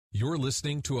You're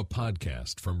listening to a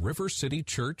podcast from River City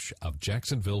Church of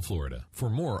Jacksonville, Florida. For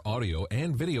more audio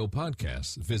and video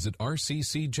podcasts, visit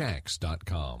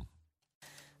rccjax.com.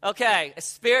 Okay,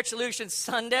 it's Spiritualutions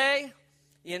Sunday,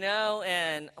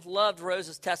 and I've loved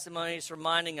Rose's testimony, just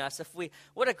reminding us,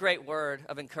 what a great word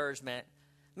of encouragement.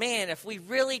 Man, if we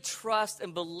really trust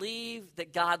and believe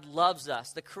that God loves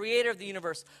us, the creator of the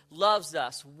universe loves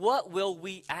us, what will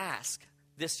we ask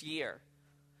this year?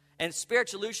 And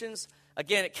Spiritualutions,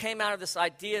 again, it came out of this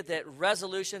idea that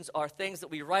resolutions are things that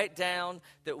we write down,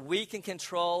 that we can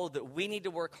control, that we need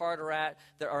to work harder at,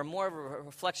 that are more of a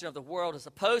reflection of the world, as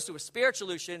opposed to a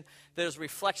spiritualution that is a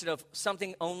reflection of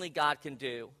something only God can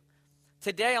do.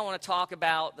 Today, I want to talk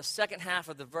about the second half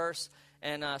of the verse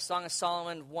in Song of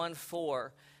Solomon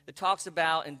 1:4. It talks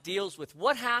about and deals with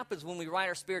what happens when we write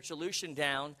our spiritualution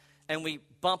down and we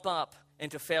bump up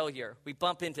into failure. We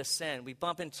bump into sin. We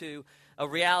bump into a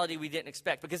reality we didn't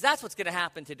expect, because that's what's going to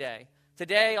happen today.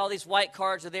 Today, all these white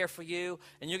cards are there for you,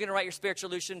 and you're going to write your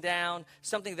spiritualution down,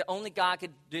 something that only God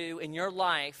could do in your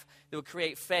life that would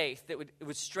create faith, that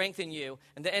would strengthen you,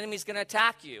 and the enemy's going to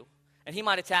attack you. And he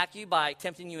might attack you by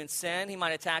tempting you in sin. He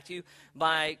might attack you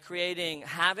by creating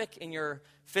havoc in your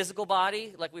physical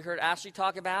body, like we heard Ashley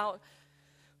talk about.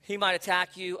 He might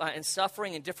attack you in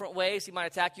suffering in different ways. He might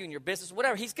attack you in your business,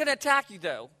 whatever. He's going to attack you,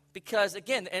 though, because,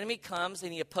 again, the enemy comes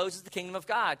and he opposes the kingdom of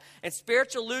God. And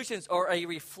spiritualutions are a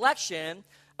reflection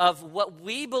of what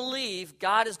we believe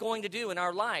God is going to do in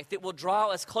our life that will draw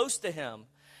us close to him,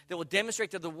 that will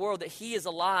demonstrate to the world that he is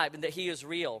alive and that he is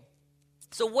real.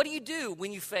 So what do you do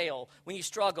when you fail, when you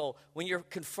struggle, when you're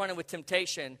confronted with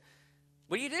temptation?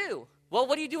 What do you do? Well,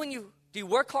 what do you do when do you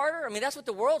work harder? I mean, that's what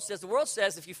the world says. The world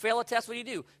says if you fail a test, what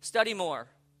do? Study more.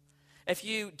 If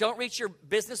you don't reach your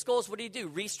business goals, what do?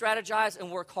 Re-strategize and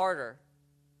work harder.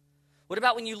 What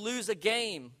about when you lose a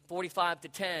game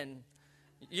 45-10?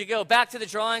 You go back to the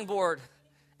drawing board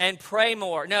and pray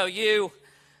more. No, you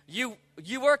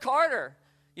work harder.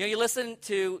 You listen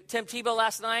to Tim Tebow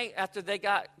last night after they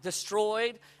got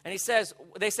destroyed, and they said,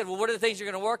 well, what are the things you're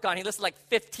going to work on? He listed like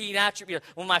 15 attributes.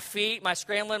 Well, my feet, my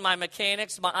scrambling, my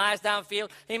mechanics, my eyes downfield.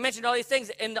 And he mentioned all these things.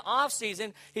 In the off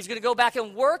season, he's going to go back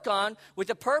and work on with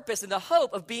the purpose and the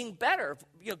hope of being better,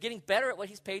 getting better at what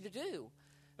he's paid to do.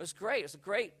 It was great. It was a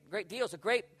great deal.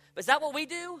 But is that what we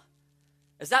do?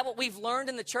 Is that what we've learned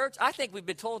in the church? I think we've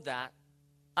been told that.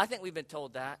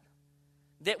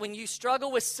 That when you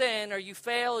struggle with sin or you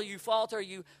fail or you falter,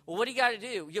 what do you got to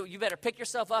do? You better pick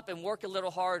yourself up and work a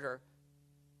little harder.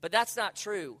 But that's not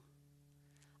true.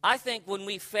 I think when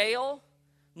we fail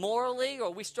morally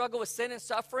or we struggle with sin and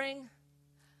suffering,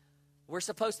 we're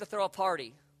supposed to throw a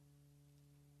party.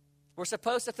 We're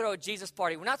supposed to throw a Jesus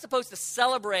party. We're not supposed to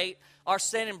celebrate our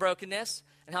sin and brokenness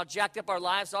and how jacked up our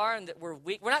lives are and that we're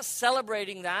weak. We're not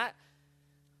celebrating that.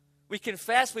 We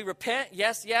confess, we repent,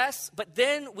 yes, but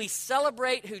then we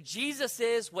celebrate who Jesus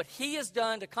is, what he has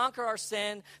done to conquer our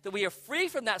sin, that we are free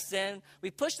from that sin.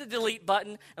 We push the delete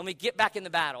button, and we get back in the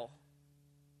battle.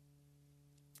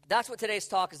 That's what today's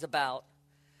talk is about.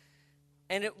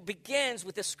 And it begins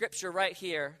with this scripture right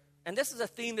here. And this is a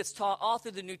theme that's taught all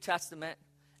through the New Testament.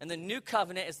 And the new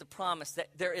covenant is the promise that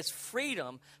there is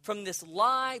freedom from this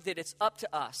lie that it's up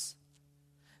to us.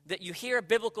 That you hear a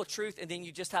biblical truth and then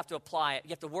you just have to apply it.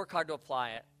 You have to work hard to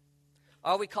apply it.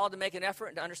 Are we called to make an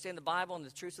effort to understand the Bible and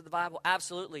the truths of the Bible?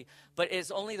 Absolutely. But it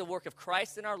is only the work of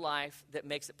Christ in our life that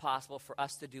makes it possible for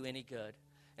us to do any good.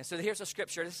 And so here's a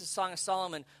scripture. This is Song of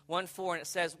Solomon 1:4, and it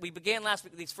says, we began last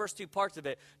week with these first two parts of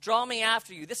it. Draw me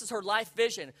after you. This is her life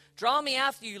vision. Draw me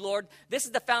after you, Lord. This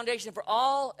is the foundation for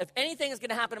all. If anything is going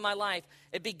to happen in my life,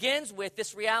 it begins with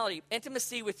this reality.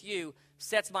 Intimacy with you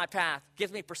sets my path,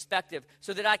 gives me perspective,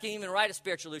 so that I can even write a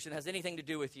spiritualution that has anything to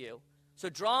do with you. So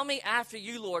draw me after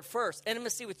you, Lord, first.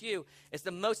 Intimacy with you is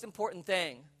the most important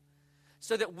thing.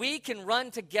 So that we can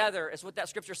run together, is what that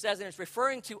scripture says, and it's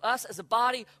referring to us as a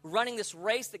body running this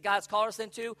race that God's called us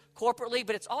into corporately,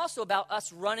 but it's also about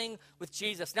us running with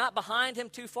Jesus, not behind him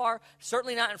too far,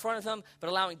 certainly not in front of him, but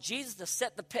allowing Jesus to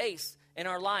set the pace in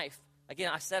our life.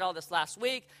 Again, I said all this last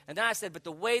week, and then I said, but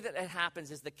the way that it happens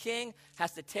is the king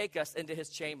has to take us into his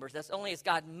chambers. That's only as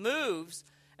God moves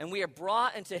and we are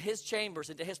brought into his chambers,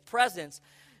 into his presence,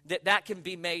 that can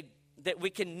be made, that we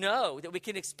can know, that we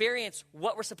can experience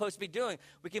what we're supposed to be doing.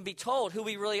 We can be told who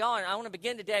we really are. And I want to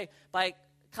begin today by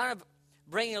kind of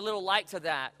bringing a little light to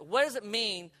that. What does it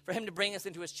mean for him to bring us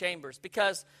into his chambers?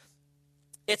 Because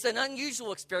it's an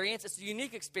unusual experience. It's a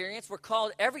unique experience. We're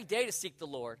called every day to seek the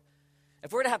Lord.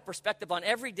 If we're to have perspective on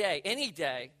every day, any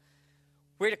day,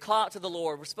 we're to call out to the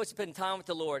Lord. We're supposed to spend time with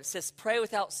the Lord. It says pray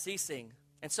without ceasing.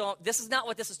 And so this is not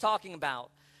what this is talking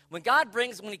about. When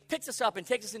he picks us up and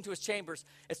takes us into his chambers,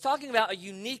 it's talking about a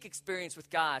unique experience with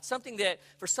God, something that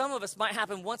for some of us might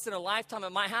happen once in a lifetime.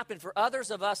 It might happen for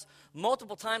others of us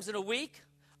multiple times in a week.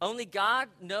 Only God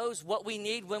knows what we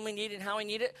need, when we need it, and how we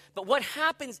need it. But what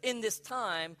happens in this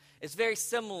time is very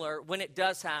similar when it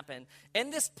does happen. In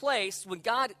this place, when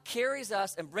God carries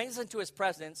us and brings us into his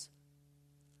presence,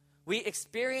 we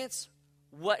experience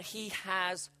what he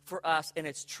has for us in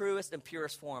its truest and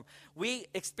purest form. We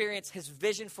experience his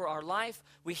vision for our life.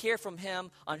 We hear from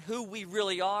him on who we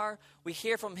really are. We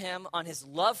hear from him on his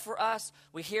love for us.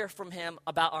 We hear from him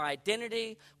about our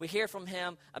identity. We hear from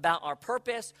him about our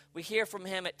purpose. We hear from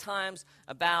him at times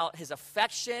about his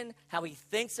affection, how he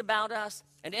thinks about us.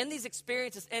 And in these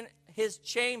experiences in his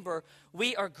chamber,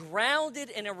 we are grounded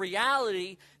in a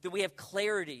reality that we have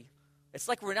clarity. It's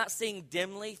like we're not seeing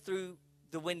dimly through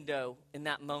the window in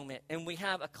that moment. And we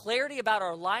have a clarity about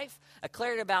our life, a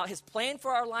clarity about his plan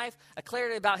for our life, a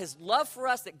clarity about his love for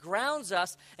us that grounds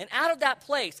us. And out of that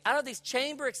place, out of these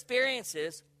chamber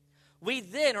experiences, we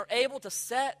then are able to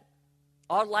set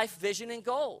our life vision and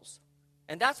goals.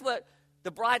 And that's what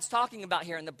the bride's talking about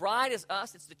here. And the bride is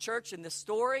us. It's the church in this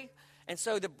story. And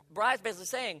so the bride's basically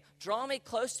saying, draw me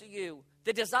close to you.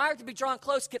 The desire to be drawn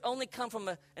close could only come from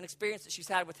an experience that she's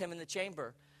had with him in the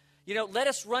chamber. You know, let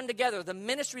us run together. The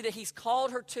ministry that he's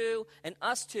called her to and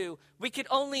us to, we could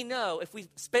only know if we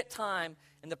spent time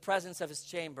in the presence of his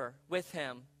chamber with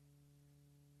him.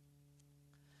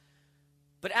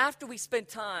 But after we spend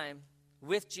time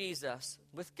with Jesus,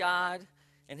 with God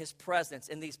and his presence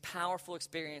in these powerful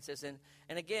experiences, and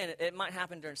again, it might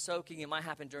happen during soaking, it might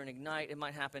happen during Ignite, it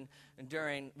might happen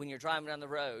during when you're driving down the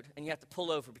road and you have to pull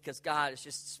over because God is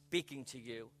just speaking to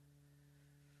you.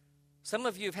 Some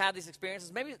of you have had these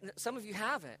experiences. Maybe some of you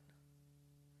haven't.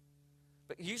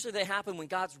 But usually they happen when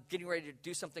God's getting ready to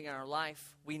do something in our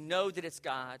life. We know that it's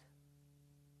God.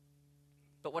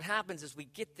 But what happens is we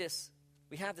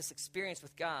have this experience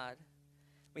with God.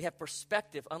 We have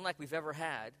perspective unlike we've ever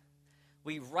had.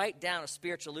 We write down a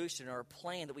spiritualution or a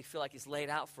plan that we feel like he's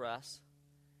laid out for us.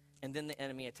 And then the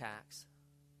enemy attacks.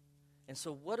 And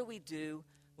so what do we do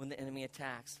when the enemy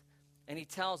attacks? And he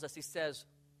tells us, he says,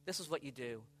 this is what you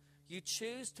do. You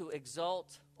choose to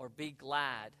exult or be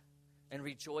glad and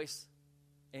rejoice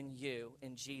in you,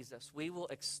 in Jesus. We will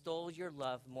extol your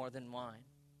love more than wine.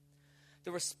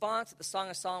 The response that the Song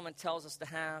of Solomon tells us to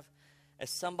have as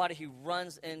somebody who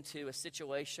runs into a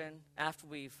situation after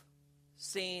we've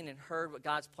seen and heard what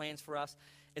God's plans for us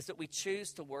is that we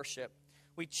choose to worship.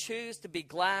 We choose to be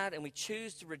glad and we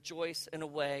choose to rejoice in a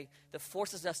way that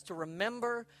forces us to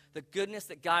remember the goodness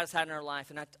that God has had in our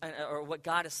life or what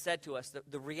God has said to us,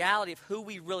 the reality of who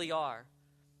we really are.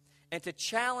 And to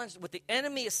challenge what the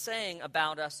enemy is saying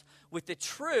about us with the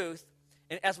truth,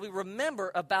 and as we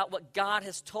remember about what God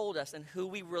has told us and who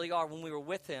we really are when we were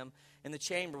with him in the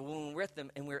chamber, when we were with him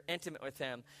and we were intimate with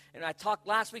him. And I talked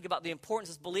last week about the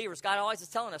importance as believers. God always is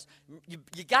telling us,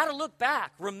 you got to look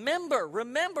back. Remember,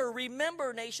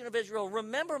 nation of Israel.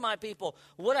 Remember, my people,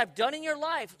 what I've done in your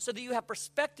life so that you have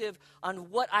perspective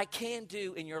on what I can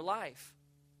do in your life.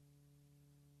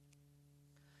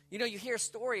 You know, you hear a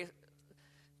story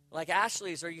like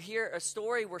Ashley's, or you hear a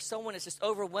story where someone is just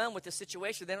overwhelmed with the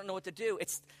situation. They don't know what to do.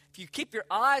 If you keep your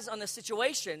eyes on the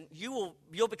situation, you'll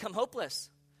become hopeless.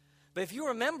 But if you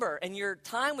remember in your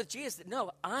time with Jesus that,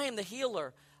 no, I am the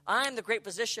healer. I am the great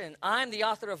physician. I am the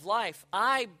author of life.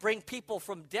 I bring people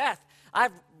from death.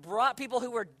 I've brought people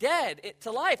who were dead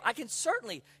to life. I can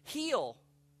certainly heal.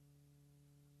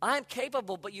 I'm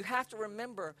capable, but you have to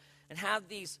remember and have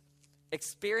these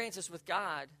experiences with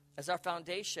God as our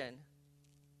foundation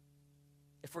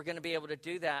if we're going to be able to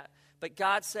do that. But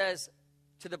God says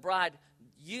to the bride,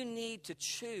 you need to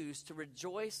choose to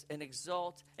rejoice and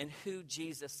exult in who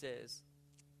Jesus is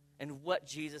and what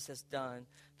Jesus has done,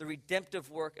 the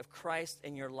redemptive work of Christ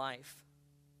in your life.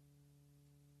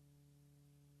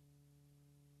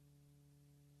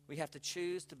 We have to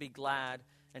choose to be glad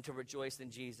and to rejoice in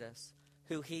Jesus,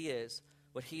 who he is,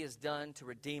 what he has done to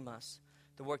redeem us,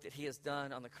 the work that he has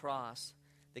done on the cross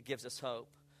that gives us hope.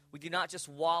 We do not just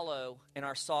wallow in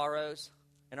our sorrows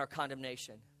and our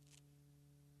condemnation.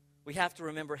 We have to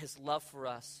remember his love for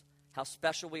us, how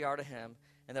special we are to him,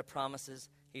 and the promises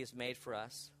he has made for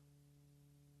us.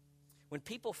 When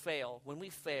we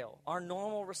fail, our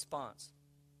normal response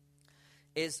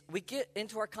is we get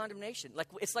into our condemnation.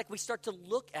 It's like we start to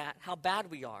look at how bad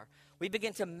we are. We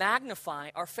begin to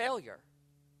magnify our failure.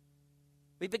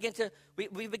 We begin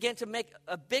to make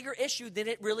a bigger issue than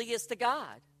it really is to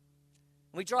God.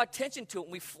 We draw attention to it,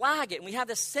 and we flag it, and we have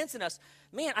this sense in us,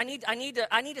 man, I need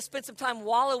to spend some time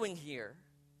wallowing here.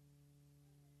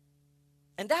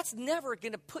 And that's never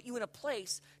going to put you in a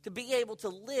place to be able to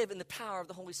live in the power of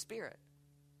the Holy Spirit.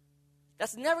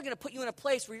 That's never going to put you in a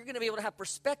place where you're going to be able to have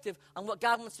perspective on what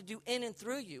God wants to do in and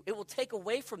through you. It will take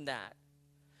away from that.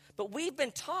 But we've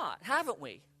been taught, haven't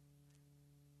we?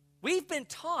 We've been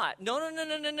taught, no.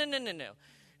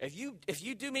 If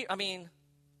you do me, I mean,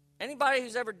 anybody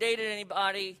who's ever dated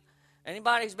anybody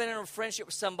who's been in a friendship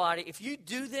with somebody, if you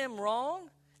do them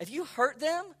wrong, if you hurt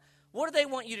them, what do they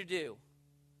want you to do?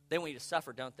 They want you to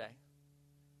suffer, don't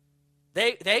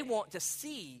they? They want to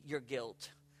see your guilt.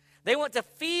 They want to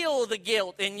feel the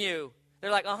guilt in you.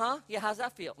 They're like, yeah, how's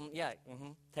that feel?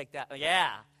 Take that.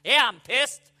 Yeah, I'm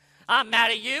pissed. I'm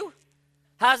mad at you.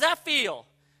 How's that feel?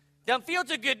 Doesn't feel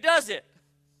too good, does it?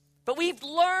 But we've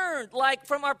learned, like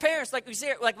from our parents, like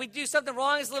we do something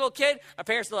wrong as a little kid, our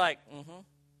parents are like,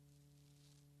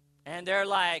 And they're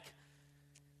like,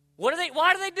 why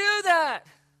do they do that?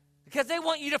 Because they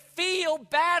want you to feel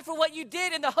bad for what you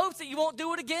did in the hopes that you won't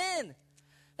do it again.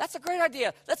 That's a great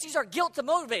idea. Let's use our guilt to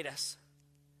motivate us.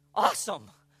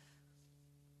 Awesome.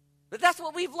 But that's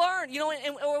what we've learned.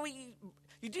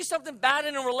 You do something bad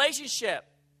in a relationship.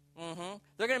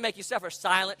 They're going to make you suffer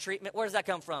silent treatment. Where does that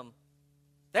come from?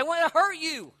 They want to hurt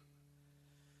you.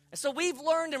 And so we've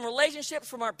learned in relationships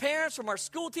from our parents, from our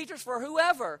school teachers, for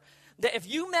whoever, that if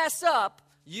you mess up,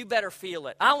 you better feel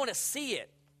it. I want to see it.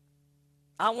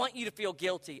 I want you to feel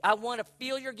guilty. I want to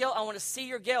feel your guilt. I want to see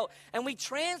your guilt. And we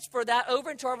transfer that over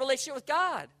into our relationship with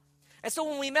God. And so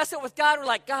when we mess up with God, we're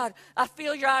like, God, I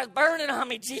feel your eyes burning on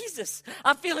me, Jesus.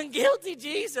 I'm feeling guilty,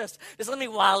 Jesus. Just let me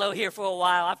wallow here for a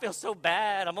while. I feel so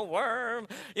bad. I'm a worm.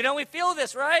 We feel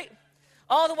this, right?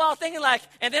 All the while thinking like,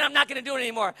 and then I'm not going to do it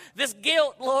anymore. This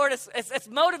guilt, Lord, it's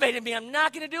motivating me. I'm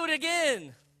not going to do it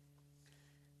again.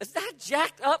 Is that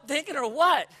jacked up thinking or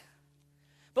what?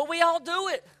 But we all do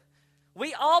it.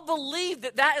 We all believe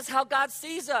that is how God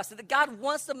sees us, that God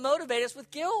wants to motivate us with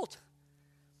guilt.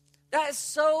 That is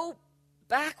so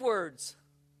backwards.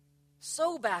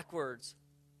 So backwards.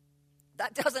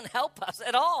 That doesn't help us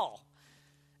at all.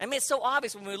 I mean, it's so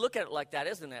obvious when we look at it like that,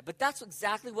 isn't it? But that's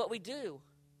exactly what we do.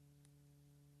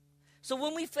 So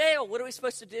when we fail, what are we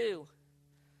supposed to do?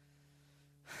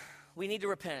 We need to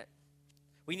repent.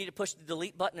 We need to push the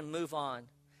delete button and move on.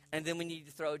 And then we need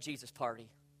to throw a Jesus party.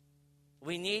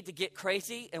 We need to get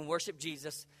crazy and worship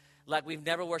Jesus like we've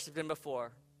never worshiped him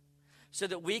before, so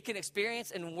that we can experience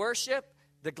and worship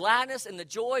the gladness and the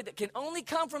joy that can only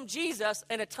come from Jesus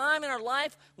in a time in our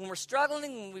life when we're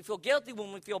struggling, when we feel guilty,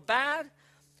 when we feel bad,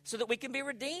 so that we can be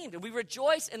redeemed. And we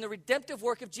rejoice in the redemptive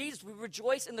work of Jesus. We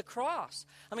rejoice in the cross.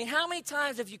 I mean, how many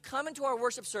times have you come into our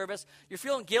worship service, you're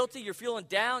feeling guilty, you're feeling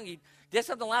down, you did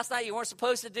something last night you weren't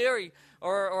supposed to do,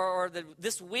 or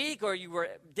this week, or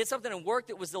did something in work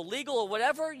that was illegal or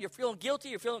whatever, you're feeling guilty,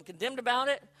 you're feeling condemned about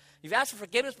it. You've asked for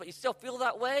forgiveness, but you still feel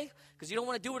that way because you don't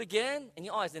want to do it again, and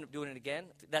you always end up doing it again.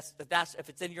 If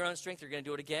it's in your own strength, you're going to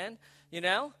do it again,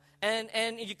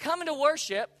 And you come into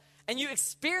worship, and you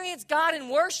experience God in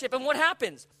worship, and what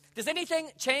happens? Does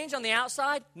anything change on the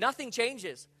outside? Nothing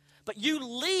changes. But you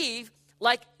leave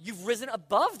like you've risen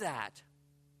above that.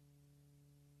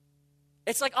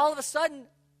 It's like all of a sudden,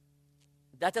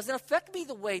 that doesn't affect me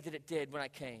the way that it did when I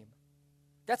came.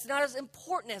 That's not as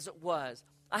important as it was.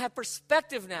 I have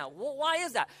perspective now. Well, why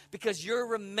is that? Because you're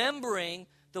remembering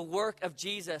the work of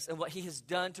Jesus and what he has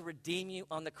done to redeem you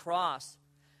on the cross,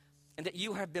 and that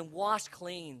you have been washed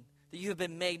clean, that you have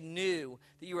been made new,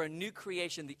 that you are a new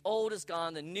creation. The old is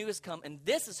gone, the new has come, and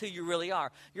this is who you really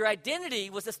are. Your identity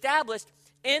was established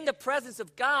in the presence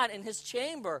of God in his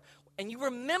chamber, and you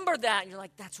remember that, and you're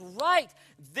like, that's right.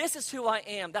 This is who I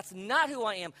am. That's not who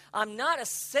I am. I'm not a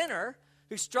sinner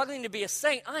who's struggling to be a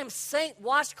saint. I am a saint,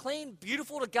 washed clean,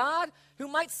 beautiful to God, who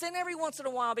might sin every once in a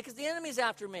while because the enemy's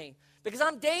after me, because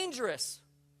I'm dangerous.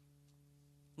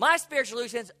 My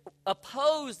Spiritualutions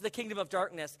oppose the kingdom of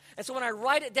darkness. And so when I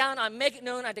write it down, I make it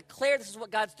known, I declare this is what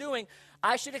God's doing,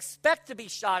 I should expect to be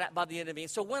shot at by the enemy.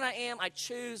 And so when I am, I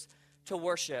choose to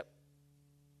worship.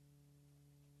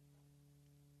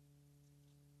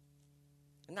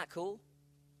 Isn't that cool?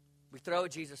 We throw a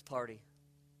Jesus party.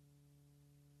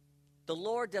 The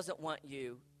Lord doesn't want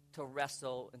you to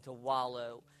wrestle and to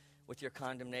wallow with your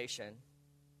condemnation.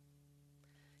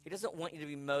 He doesn't want you to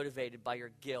be motivated by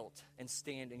your guilt and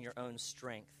stand in your own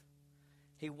strength.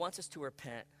 He wants us to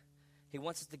repent. He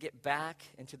wants us to get back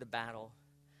into the battle.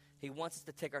 He wants us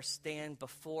to take our stand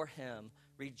before him,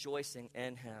 rejoicing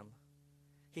in him.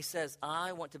 He says,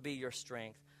 I want to be your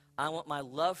strength. I want my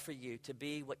love for you to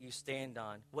be what you stand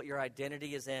on, what your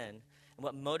identity is in, and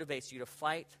what motivates you to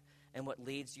fight and what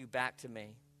leads you back to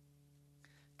me.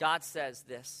 God says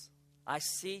this, I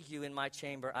see you in my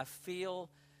chamber. I feel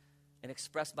and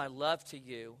express my love to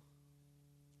you.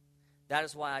 That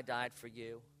is why I died for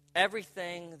you.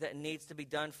 Everything that needs to be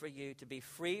done for you to be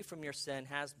free from your sin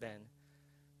has been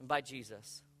by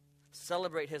Jesus.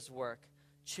 Celebrate his work.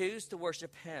 Choose to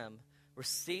worship him.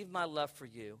 Receive my love for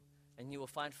you, and you will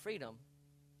find freedom.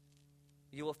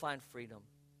 You will find freedom.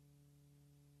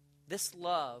 This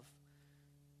love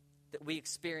that we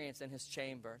experience in his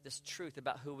chamber, this truth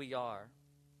about who we are,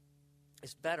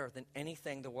 is better than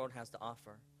anything the world has to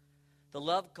offer. The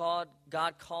love God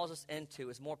calls us into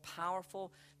is more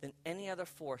powerful than any other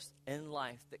force in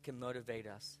life that can motivate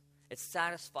us. It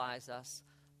satisfies us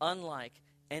unlike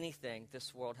anything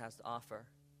this world has to offer.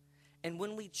 And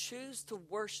when we choose to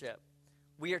worship,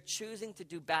 we are choosing to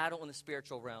do battle in the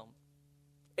spiritual realm.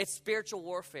 It's spiritual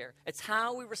warfare. It's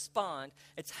how we respond.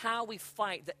 It's how we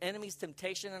fight the enemy's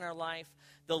temptation in our life,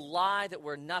 the lie that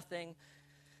we're nothing.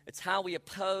 It's how we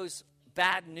oppose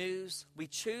bad news. We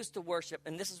choose to worship,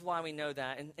 and this is why we know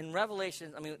that. In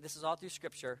Revelation, this is all through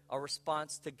Scripture, our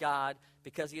response to God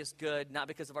because he is good, not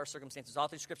because of our circumstances, all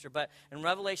through Scripture. But in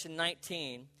Revelation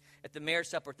 19, at the marriage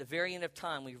supper, at the very end of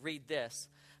time, we read this.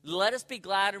 Let us be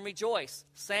glad and rejoice,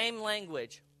 same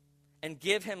language, and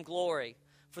give him glory.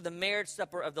 For the marriage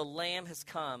supper of the Lamb has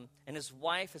come, and his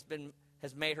wife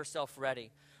has made herself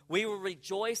ready. We will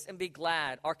rejoice and be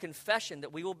glad. Our confession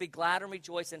that we will be glad and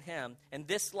rejoice in him in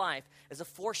this life is a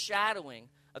foreshadowing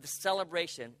of the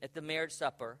celebration at the marriage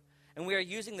supper. And we are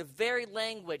using the very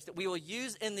language that we will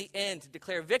use in the end to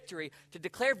declare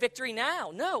victory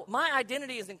now. No, my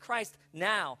identity is in Christ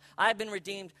now. I have been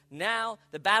redeemed now.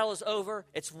 The battle is over.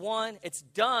 It's won. It's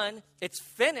done. It's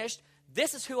finished.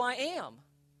 This is who I am.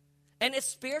 And it's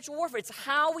spiritual warfare. It's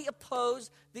how we oppose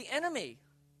the enemy.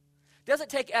 Does it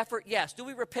take effort? Yes. Do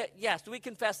we repent? Yes. Do we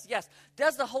confess? Yes.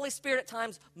 Does the Holy Spirit at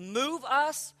times move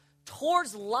us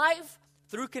towards life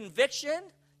through conviction?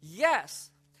 Yes.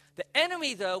 The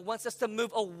enemy, though, wants us to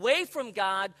move away from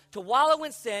God to wallow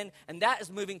in sin, and that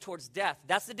is moving towards death.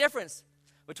 That's the difference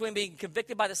between being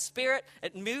convicted by the Spirit.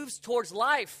 It moves towards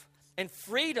life and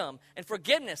freedom and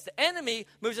forgiveness. The enemy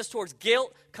moves us towards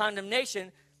guilt,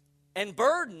 condemnation, and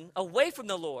burden away from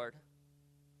the Lord.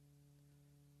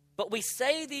 But we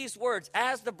say these words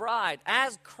as the bride,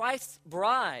 as Christ's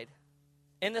bride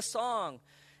in the song,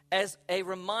 as a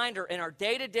reminder in our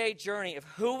day-to-day journey of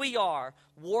who we are,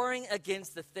 warring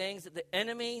against the things that the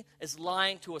enemy is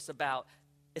lying to us about.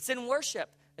 It's in worship.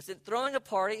 It's in throwing a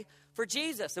party for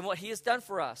Jesus and what he has done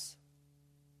for us.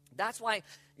 That's why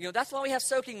we have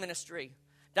soaking ministry.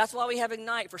 That's why we have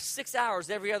Ignite for 6 hours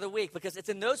every other week, because it's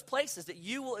in those places that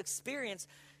you will experience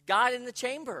God in the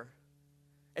chamber.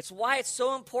 It's why it's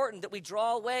so important that we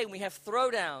draw away and we have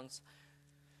throwdowns.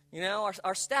 You know,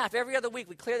 our staff, every other week,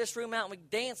 we clear this room out and we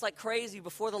dance like crazy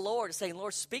before the Lord, saying,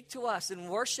 Lord, speak to us in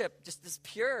worship, just this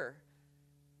pure.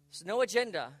 There's no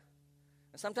agenda.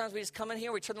 And sometimes we just come in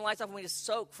here, we turn the lights off, and we just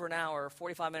soak for an hour or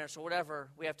 45 minutes or whatever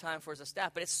we have time for as a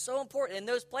staff. But it's so important in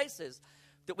those places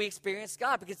that we experience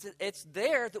God, because it's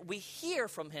there that we hear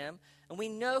from him and we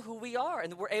know who we are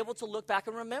and that we're able to look back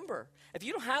and remember. If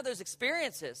you don't have those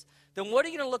experiences, then what are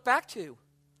you going to look back to?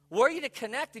 Where are you to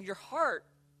connect in your heart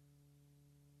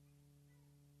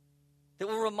that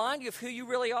will remind you of who you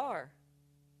really are?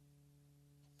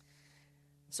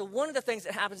 So one of the things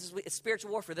that happens is spiritual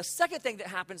warfare. The second thing that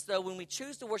happens, though, when we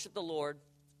choose to worship the Lord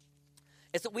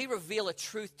is that we reveal a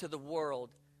truth to the world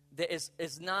that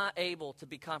is not able to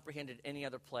be comprehended any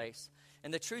other place.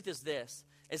 And the truth is this,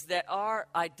 is that our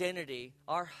identity,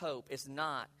 our hope is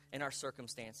not in our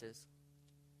circumstances.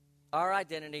 Our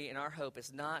identity and our hope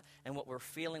is not in what we're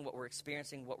feeling, what we're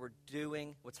experiencing, what we're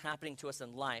doing, what's happening to us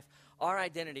in life. Our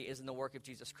identity is in the work of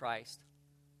Jesus Christ.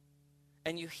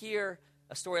 And you hear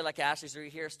a story like Ashley's, or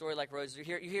you hear a story like Rose's, you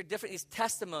hear different these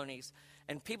testimonies,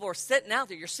 and people are sitting out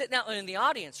there. You're sitting out in the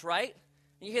audience, right?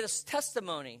 And you hear this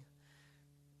testimony.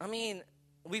 I mean,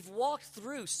 we've walked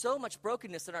through so much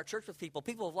brokenness in our church with people.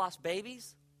 People have lost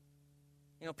babies.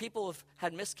 You know, people have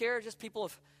had miscarriages. People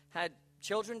have had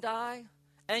children die.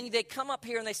 And they come up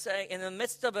here and they say, in the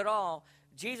midst of it all,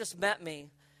 Jesus met me,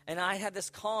 and I had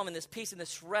this calm and this peace and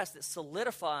this rest that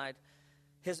solidified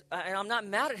his, and I'm not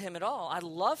mad at him at all. I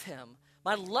love him.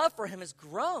 My love for him has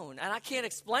grown, and I can't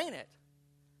explain it.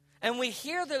 And we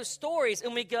hear those stories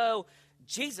and we go,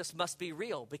 Jesus must be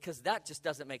real, because that just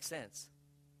doesn't make sense.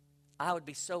 I would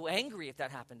be so angry if that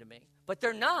happened to me. But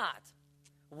they're not.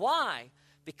 Why?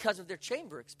 Because of their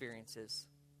chamber experiences.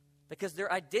 Because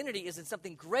their identity is in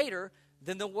something greater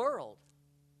than the world.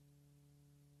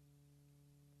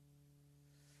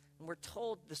 And we're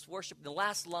told this worship, in the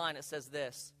last line it says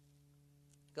this.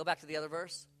 Go back to the other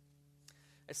verse.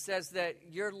 It says that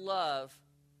your love,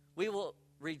 we will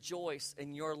rejoice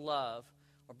in your love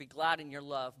or be glad in your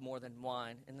love more than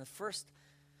wine. And the first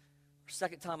or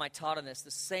second time I taught on this,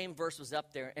 the same verse was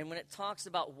up there. And when it talks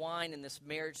about wine in this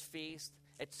marriage feast,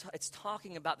 it's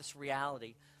talking about this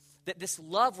reality that this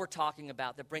love we're talking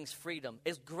about that brings freedom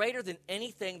is greater than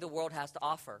anything the world has to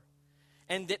offer.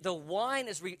 And that the wine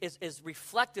is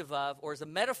reflective of, or is a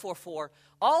metaphor for,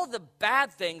 all of the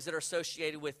bad things that are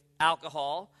associated with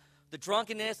alcohol, the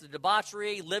drunkenness, the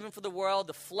debauchery, living for the world,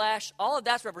 the flesh, all of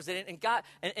that's represented. And God,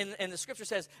 and the scripture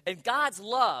says, and God's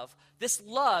love, this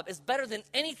love is better than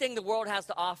anything the world has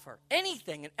to offer.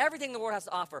 Anything and everything the world has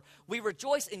to offer. We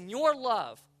rejoice in your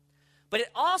love. But it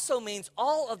also means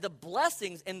all of the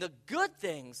blessings and the good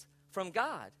things from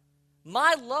God.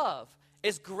 My love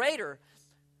is greater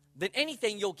than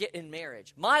anything you'll get in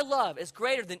marriage. My love is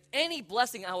greater than any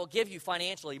blessing I will give you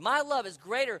financially. My love is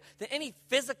greater than any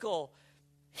physical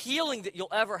healing that you'll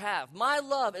ever have. My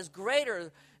love is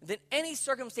greater than any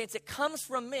circumstance that comes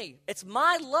from me. It's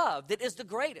my love that is the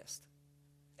greatest.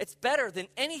 It's better than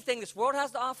anything this world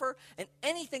has to offer and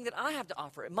anything that I have to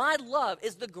offer. My love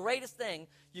is the greatest thing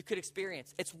you could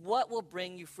experience. It's what will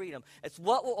bring you freedom. It's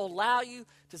what will allow you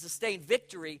to sustain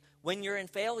victory when you're in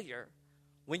failure.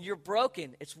 When you're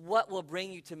broken, it's what will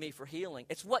bring you to me for healing.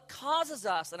 It's what causes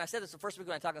us, and I said this the first week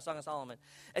when I talked on Song of Solomon,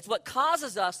 it's what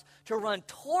causes us to run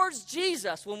towards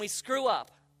Jesus when we screw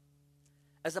up,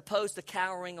 as opposed to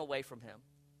cowering away from him.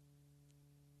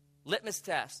 Litmus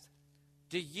test.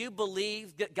 Do you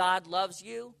believe that God loves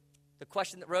you? The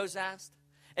question that Rose asked.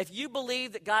 If you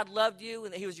believe that God loved you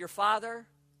and that he was your father,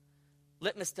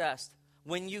 litmus test.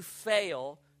 When you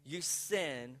fail, you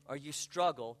sin, or you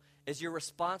struggle, is your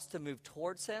response to move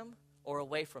towards him or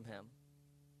away from him?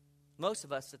 Most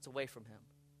of us, it's away from him.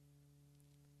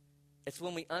 It's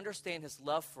when we understand his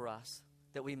love for us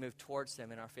that we move towards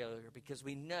him in our failure, because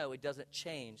we know it doesn't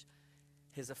change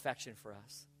his affection for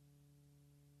us.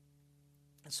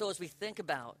 And so as we think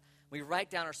about, we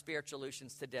write down our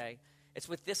Spiritualutions today, it's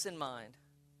with this in mind.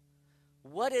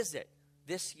 What is it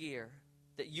this year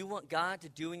that you want God to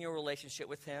do in your relationship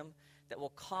with him that will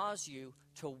cause you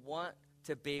to want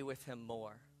to be with him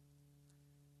more?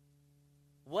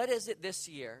 What is it this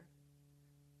year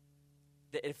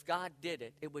that if God did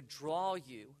it, it would draw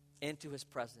you into his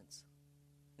presence?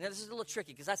 Now, this is a little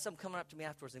tricky because that's someone coming up to me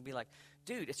afterwards and be like,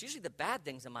 dude, it's usually the bad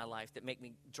things in my life that make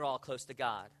me draw close to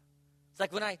God. It's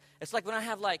like when I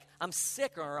have, like, I'm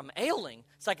sick or I'm ailing.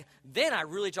 It's like, then I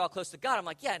really draw close to God. I'm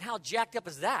like, yeah, and how jacked up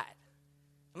is that?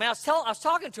 I mean, I was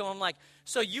talking to him, I'm like,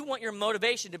 so you want your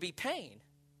motivation to be pain?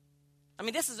 I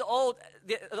mean, this is the old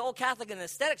Catholic and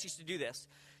aesthetics used to do this.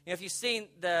 You know, if you've seen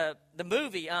the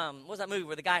movie, what was that movie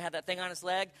where the guy had that thing on his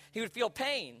leg? He would feel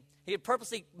pain. He would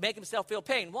purposely make himself feel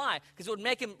pain. Why? Because it would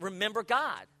make him remember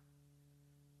God.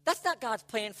 That's not God's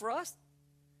plan for us.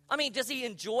 I mean, does he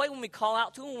enjoy when we call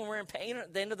out to him when we're in pain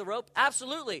at the end of the rope?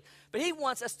 Absolutely. But he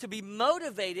wants us to be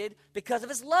motivated because of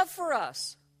his love for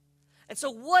us. And so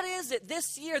what is it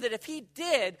this year that if he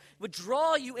did would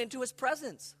draw you into his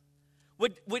presence?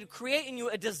 Would create in you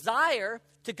a desire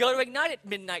to go to Ignite at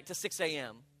midnight to 6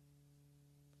 a.m.?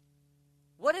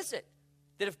 What is it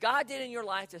that if God did in your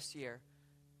life this year,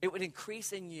 it would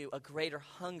increase in you a greater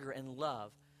hunger and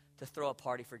love to throw a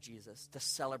party for Jesus, to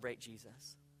celebrate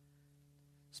Jesus?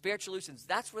 Spiritualutions,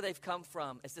 that's where they've come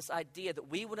from. It's this idea that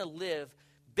we want to live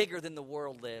bigger than the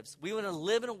world lives. We want to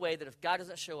live in a way that if God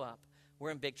doesn't show up,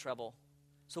 we're in big trouble.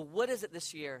 So what is it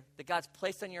this year that God's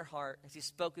placed on your heart as he's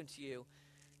spoken to you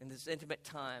in these intimate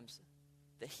times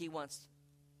that he wants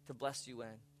to bless you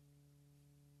in?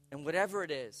 And whatever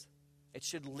it is, it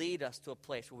should lead us to a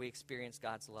place where we experience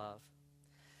God's love.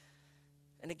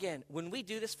 And again, when we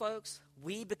do this, folks,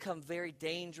 we become very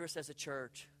dangerous as a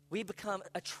church. We become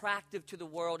attractive to the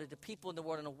world and to people in the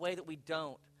world in a way that we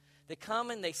don't. They come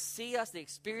and they see us, they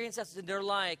experience us, and they're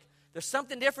like, there's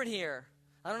something different here.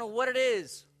 I don't know what it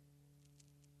is,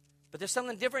 but there's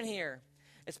something different here.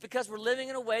 It's because we're living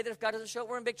in a way that if God doesn't show up,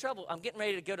 we're in big trouble. I'm getting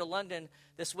ready to go to London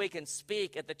this week and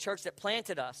speak at the church that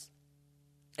planted us.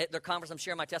 At their conference, I'm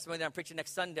sharing my testimony that I'm preaching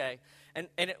next Sunday. And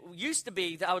it used to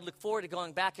be that I would look forward to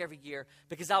going back every year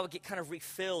because I would get kind of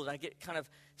refilled. I'd get kind of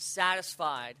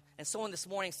satisfied. And someone this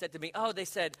morning said to me, they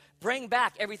said, bring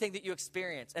back everything that you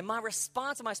experienced. And my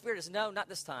response in my spirit is, no, not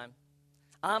this time.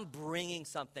 I'm bringing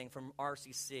something from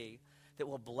RCC that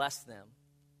will bless them.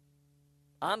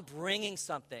 I'm bringing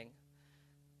something.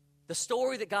 The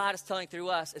story that God is telling through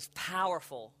us is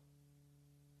powerful.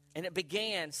 And it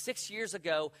began 6 years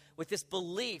ago with this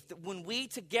belief that when we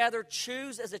together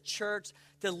choose as a church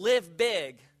to live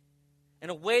big in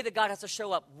a way that God has to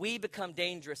show up, we become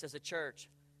dangerous as a church.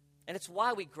 And it's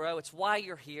why we grow. It's why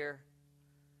you're here.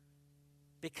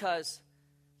 Because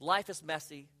Life is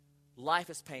messy. Life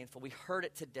is painful. We heard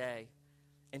it today.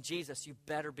 And Jesus, you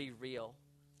better be real.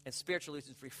 And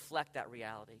Spiritualutions reflect that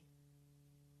reality.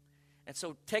 And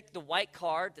so take the white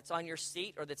card that's on your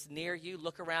seat or that's near you.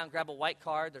 Look around, grab a white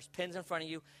card. There's pens in front of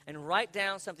you. And write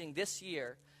down something this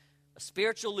year, a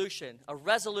spiritualution, a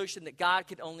resolution that God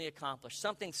could only accomplish.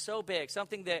 Something so big,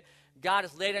 something that God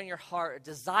has laid on your heart, a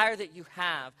desire that you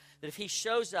have, that if he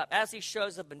shows up, as he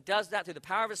shows up and does that through the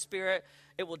power of his Spirit,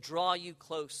 it will draw you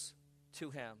close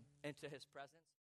to him and to his presence.